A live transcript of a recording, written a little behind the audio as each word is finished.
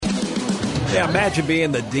Yeah, imagine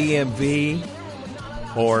being the DMV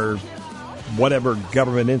or whatever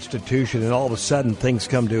government institution, and all of a sudden things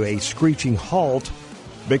come to a screeching halt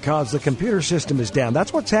because the computer system is down.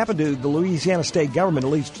 That's what's happened to the Louisiana state government,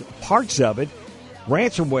 at least parts of it.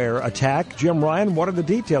 Ransomware attack. Jim Ryan, what are the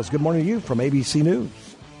details? Good morning to you from ABC News.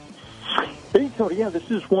 Hey, Tony. Yeah,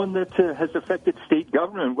 this is one that has affected state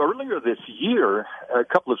government. Earlier this year, a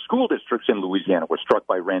couple of school districts in Louisiana were struck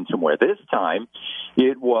by ransomware. This time,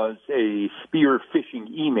 it was a spear phishing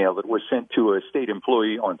email that was sent to a state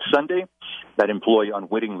employee on Sunday. That employee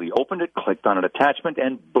unwittingly opened it, clicked on an attachment,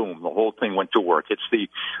 and boom, the whole thing went to work. It's the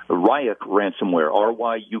Ryuk ransomware,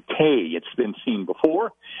 R-Y-U-K. It's been seen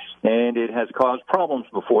before, and it has caused problems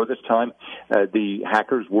before. This time, the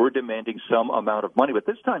hackers were demanding some amount of money, but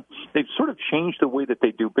this time they've sort of changed the way that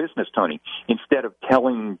they do business, Tony. Instead of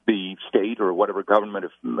telling the state or whatever government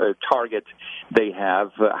target they have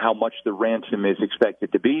how much the ransom is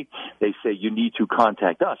expected to be, they say you need to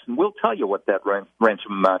contact us, and we'll tell you what that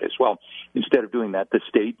ransom amount is. Well, instead of doing that, the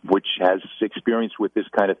state, which has experience with this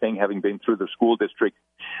kind of thing, having been through the school district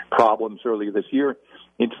problems earlier this year,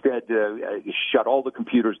 instead shut all the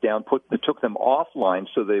computers down, took them offline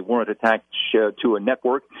so they weren't attached to a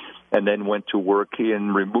network, and then went to work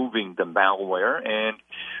in removing the malware and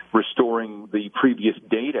restoring the previous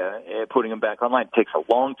data and putting them back online. It takes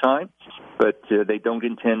a long time, but they don't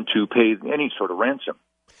intend to pay any sort of ransom.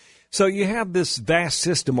 So you have this vast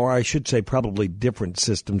system, or I should say probably different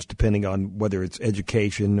systems, depending on whether it's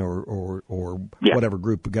education or whatever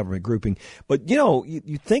government grouping. But,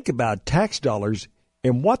 you think about tax dollars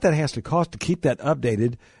and what that has to cost to keep that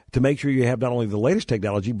updated, to make sure you have not only the latest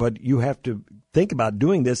technology, but you have to think about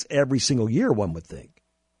doing this every single year, one would think,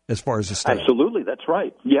 as far as the state. Absolutely, that's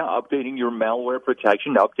right. Yeah, updating your malware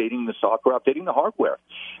protection, updating the software, updating the hardware.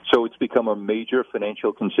 So it's become a major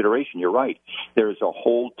financial consideration. You're right. There's a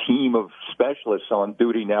whole team of specialists on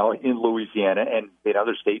duty now in Louisiana and in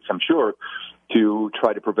other states, I'm sure, to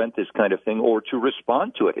try to prevent this kind of thing or to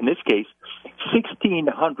respond to it. In this case,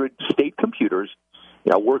 1,600 state computers,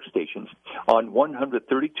 workstations on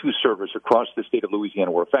 132 servers across the state of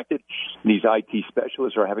Louisiana were affected. These IT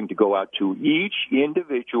specialists are having to go out to each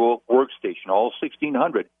individual workstation, all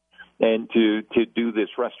 1,600, and to do this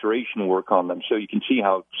restoration work on them. So you can see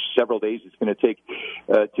how several days it's going to take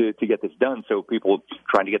to get this done. So people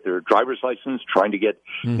trying to get their driver's license, trying to get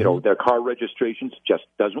their car registrations, just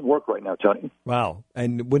doesn't work right now, Tony. Wow.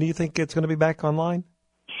 And when do you think it's going to be back online?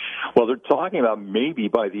 Well, they're talking about maybe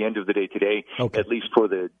by the end of the day today, at least for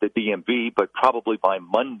the DMV, but probably by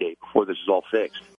Monday before this is all fixed.